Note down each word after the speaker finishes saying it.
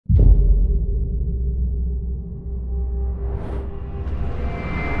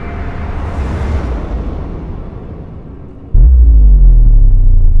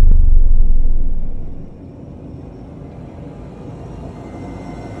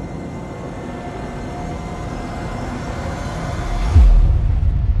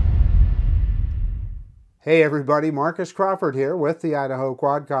Hey everybody, Marcus Crawford here with the Idaho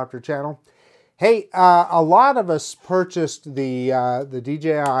Quadcopter channel. Hey, a lot of us purchased the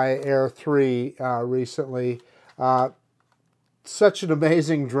DJI Air 3 recently. Such an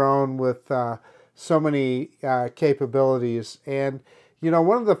amazing drone with so many capabilities. And you know,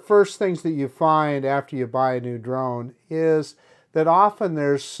 one of the first things that you find after you buy a new drone is that often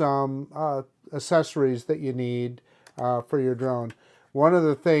there's some accessories that you need for your drone. One of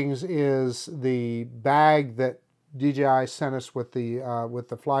the things is the bag that DJI sent us with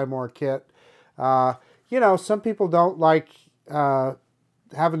the Fly More kit. You know, some people don't like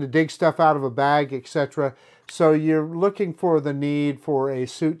having to dig stuff out of a bag, etc. So you're looking for the need for a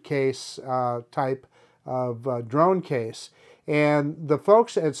suitcase type of drone case. And the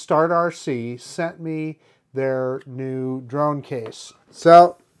folks at StartRC sent me their new drone case.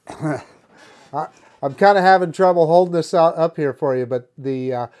 So I'm kind of having trouble holding this up here for you, but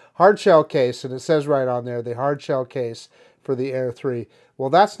the hard shell case, and it says right on there, the hard shell case for the Air 3. Well,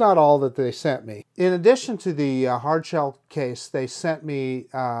 that's not all that they sent me. In addition to the hard shell case, they sent me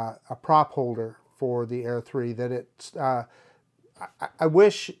a prop holder for the Air 3 that it's, I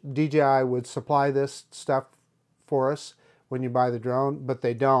wish DJI would supply this stuff for us when you buy the drone, but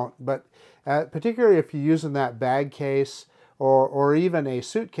they don't. But particularly if you're using that bag case, or even a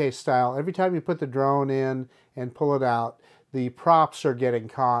suitcase style, every time you put the drone in and pull it out, the props are getting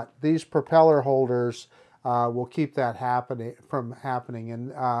caught. These propeller holders will keep that from happening.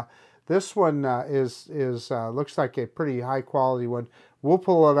 And this one looks like a pretty high quality one. We'll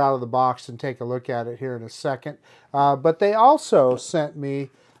pull it out of the box and take a look at it here in a second. But they also sent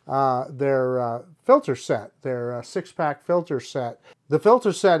me their filter set, their 6-pack filter set. The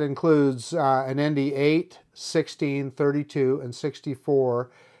filter set includes an ND8, 16, 32, and 64,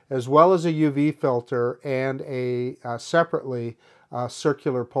 as well as a UV filter and a separately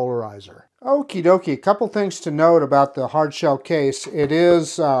circular polarizer. Okie dokie, a couple things to note about the hard shell case. It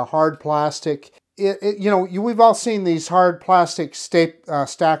is hard plastic. You know, we've all seen these hard plastic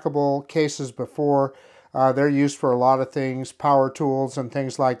stackable cases before. They're used for a lot of things, power tools and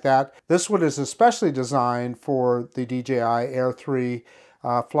things like that. This one is especially designed for the DJI Air 3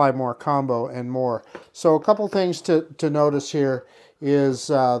 Fly More combo and more. So a couple things to notice here is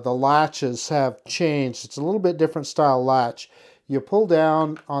the latches have changed. It's a little bit different style latch. You pull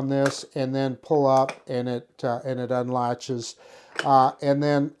down on this and then pull up and it unlatches. And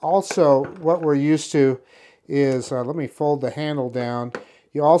then also what we're used to is, let me fold the handle down.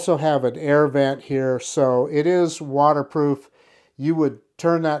 You also have an air vent here, so it is waterproof. You would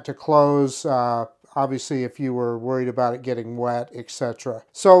turn that to close, obviously if you were worried about it getting wet, etc.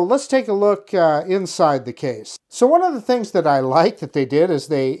 So let's take a look inside the case. So one of the things that I like that they did is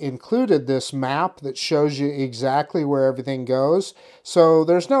they included this map that shows you exactly where everything goes. So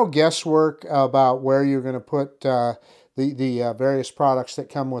there's no guesswork about where you're going to put the various products that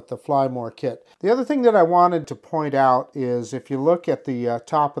come with the Fly More kit. The other thing that I wanted to point out is if you look at the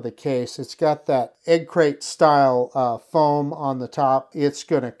top of the case, it's got that egg crate style foam on the top. It's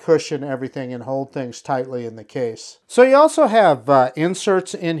going to cushion everything and hold things tightly in the case. So you also have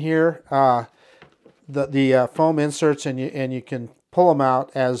inserts in here, the foam inserts, and you can pull them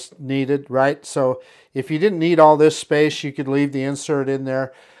out as needed, right? So if you didn't need all this space, you could leave the insert in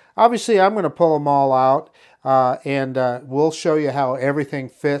there. Obviously, I'm going to pull them all out. And we'll show you how everything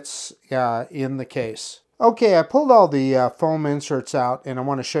fits in the case. Okay, I pulled all the foam inserts out, and I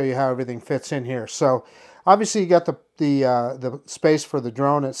want to show you how everything fits in here. So obviously you got the space for the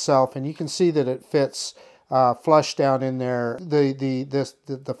drone itself, and you can see that it fits flush down in there.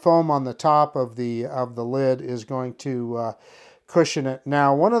 The foam on the top of the lid is going to cushion it.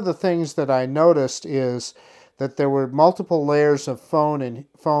 Now, one of the things that I noticed is that there were multiple layers of foam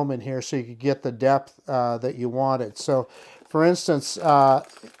in here so you could get the depth that you wanted. So for instance,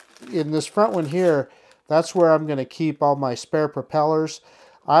 in this front one here, that's where I'm going to keep all my spare propellers.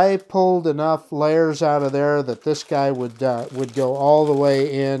 I pulled enough layers out of there that this guy would go all the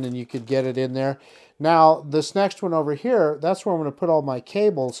way in and you could get it in there. Now this next one over here, that's where I'm going to put all my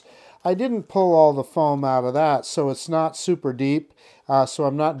cables. I didn't pull all the foam out of that, so it's not super deep. So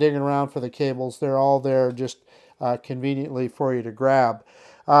I'm not digging around for the cables. They're all there just conveniently for you to grab.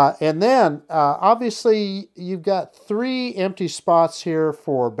 And then obviously you've got 3 empty spots here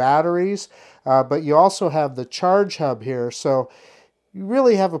for batteries, but you also have the charge hub here. So you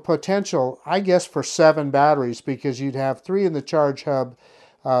really have a potential, I guess, for 7 batteries because you'd have 3 in the charge hub,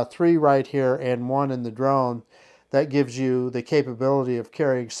 3 right here, and 1 in the drone. That gives you the capability of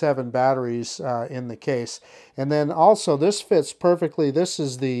carrying 7 batteries in the case. And then also this fits perfectly. This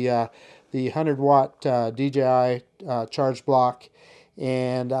is the 100-watt DJI charge block.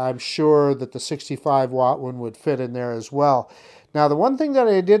 and I'm sure that the 65 watt one would fit in there as well. Now, the one thing that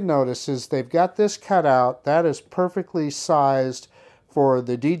I did notice is they've got this cutout that is perfectly sized for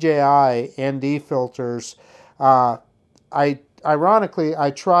the DJI ND filters. Ironically,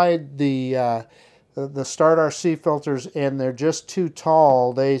 I tried the StartRC filters, and they're just too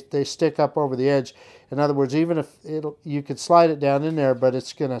tall. They stick up over the edge. In other words, even if you could slide it down in there, but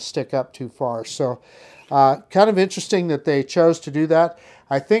it's going to stick up too far. So kind of interesting that they chose to do that.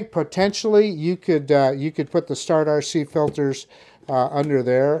 I think potentially you could put the StartRC filters under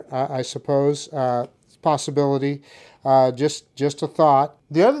there, I suppose. Possibility. Just a thought.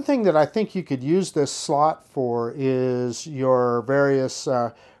 The other thing that I think you could use this slot for is your various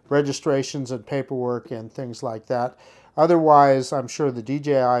registrations and paperwork and things like that. Otherwise, I'm sure the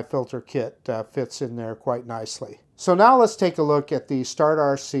DJI filter kit fits in there quite nicely. So now let's take a look at the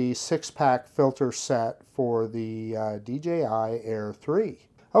StartRC 6-pack filter set for the DJI Air 3.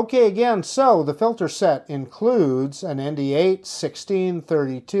 Okay, again, so the filter set includes an ND8, 16,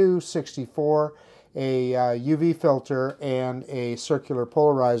 32, 64, a UV filter, and a circular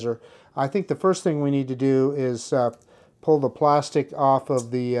polarizer. I think the first thing we need to do is pull the plastic off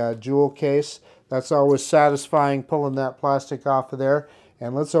of the jewel case. That's always satisfying, pulling that plastic off of there.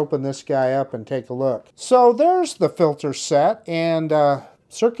 And let's open this guy up and take a look. So there's the filter set, and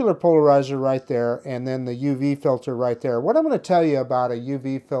circular polarizer right there, and then the UV filter right there. What I'm going to tell you about a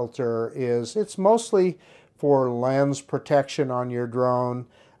UV filter is it's mostly for lens protection on your drone.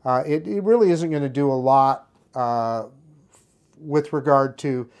 It really isn't going to do a lot with regard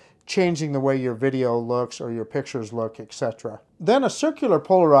to changing the way your video looks or your pictures look, etc. Then a circular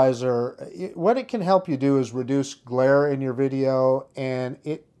polarizer, what it can help you do is reduce glare in your video, and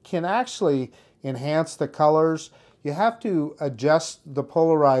it can actually enhance the colors. You have to adjust the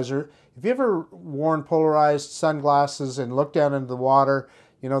polarizer. If you ever worn polarized sunglasses and look down into the water,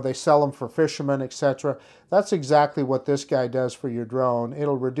 you know, they sell them for fishermen, etc. That's exactly what this guy does for your drone.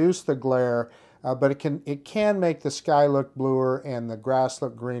 It'll reduce the glare, but it can make the sky look bluer and the grass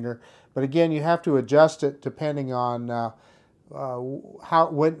look greener. But again, you have to adjust it depending on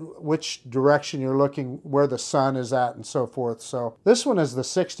which direction you're looking, where the sun is at, and so forth. So this one is the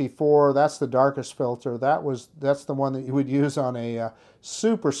 64. That's the darkest filter. That's the one that you would use on a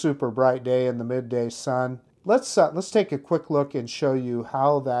super bright day in the midday sun. Let's take a quick look and show you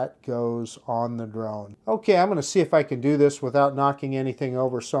how that goes on the drone. Okay, I'm going to see if I can do this without knocking anything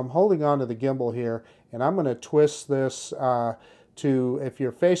over. So I'm holding on to the gimbal here, and I'm going to twist this to, if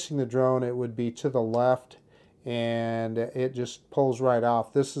you're facing the drone, it would be to the left, and it just pulls right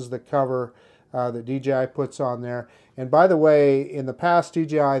off. This is the cover that DJI puts on there. And by the way, in the past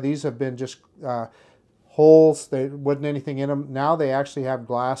DJI, these have been just holes. There wasn't anything in them. Now they actually have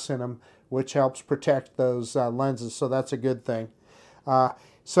glass in them, which helps protect those lenses, so that's a good thing.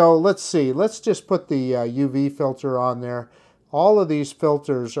 So let's see. Let's just put the UV filter on there. All of these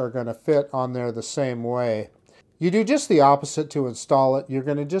filters are going to fit on there the same way. You do just the opposite to install it. You're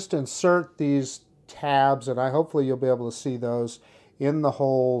going to just insert these tabs, and hopefully you'll be able to see those in the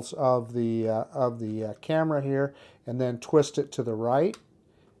holes of the camera here, and then twist it to the right.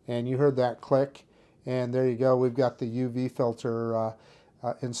 And you heard that click, and there you go. We've got the UV filter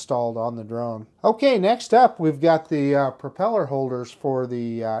installed on the drone. Okay, next up we've got the propeller holders for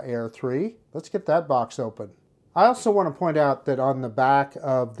the Air 3. Let's get that box open. I also want to point out that on the back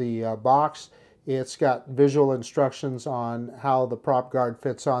of the box, it's got visual instructions on how the prop guard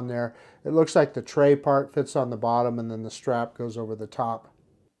fits on there. It looks like the tray part fits on the bottom, and then the strap goes over the top.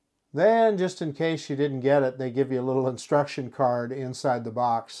 Then, just in case you didn't get it, they give you a little instruction card inside the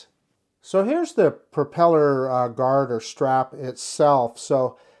box. So here's the propeller guard or strap itself.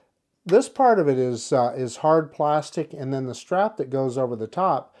 So this part of it is hard plastic, and then the strap that goes over the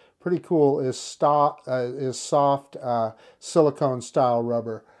top, pretty cool, is soft silicone style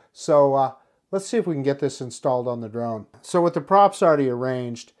rubber. So let's see if we can get this installed on the drone. So with the props already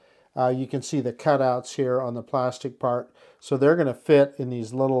arranged, you can see the cutouts here on the plastic part. So they're going to fit in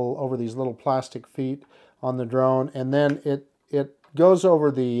these over these little plastic feet on the drone, and then it goes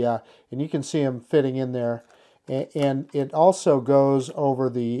over the, and you can see them fitting in there, and it also goes over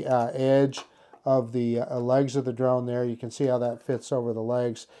the edge of the legs of the drone there. You can see how that fits over the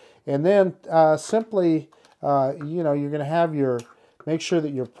legs. And then simply, you know, you're going to have make sure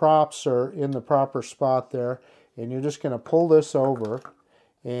that your props are in the proper spot there, and you're just going to pull this over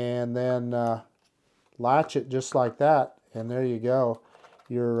and then latch it just like that, and there you go.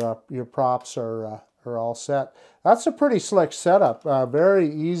 Your props are all set. That's a pretty slick setup,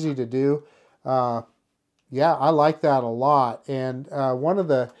 very easy to do. Yeah, I like that a lot. And one of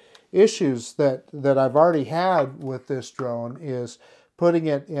the issues that I've already had with this drone is putting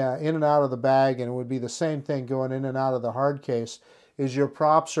it in and out of the bag, and it would be the same thing going in and out of the hard case, is your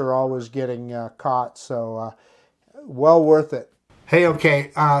props are always getting caught. So well worth it. Hey,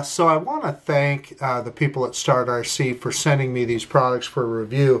 okay, so I want to thank the people at StartRC for sending me these products for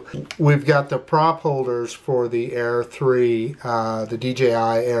review. We've got the prop holders for the Air 3, the DJI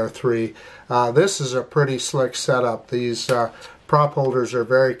Air 3. This is a pretty slick setup. These prop holders are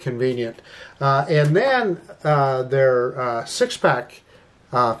very convenient. And then their 6-pack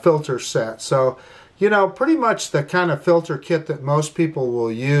filter set. So, you know, pretty much the kind of filter kit that most people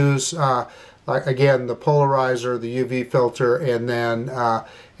will use. Like, again, the polarizer, the UV filter, and then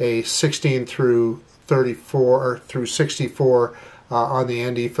a 16 through 34 or through 64 on the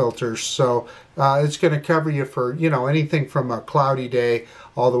ND filters. So it's going to cover you for, you know, anything from a cloudy day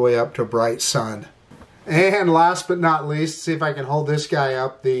all the way up to bright sun. And last but not least, see if I can hold this guy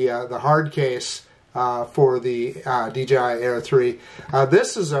up, the hard case for the DJI Air 3.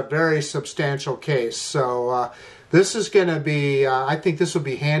 This is a very substantial case. So this is going to be, I think this will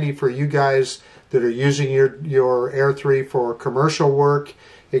be handy for you guys that are using your Air 3 for commercial work,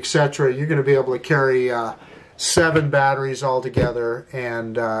 etc. You're going to be able to carry 7 batteries all together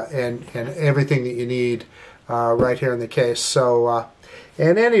and everything that you need right here in the case. So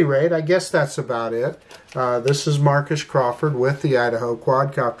at any rate, I guess that's about it. This is Marcus Crawford with the Idaho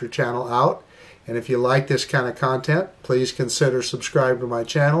Quadcopter channel out. And if you like this kind of content, please consider subscribing to my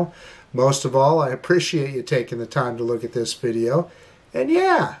channel. Most of all, I appreciate you taking the time to look at this video. And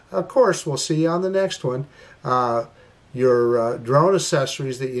yeah, of course, we'll see you on the next one. Your drone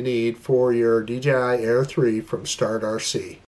accessories that you need for your DJI Air 3 from StartRC.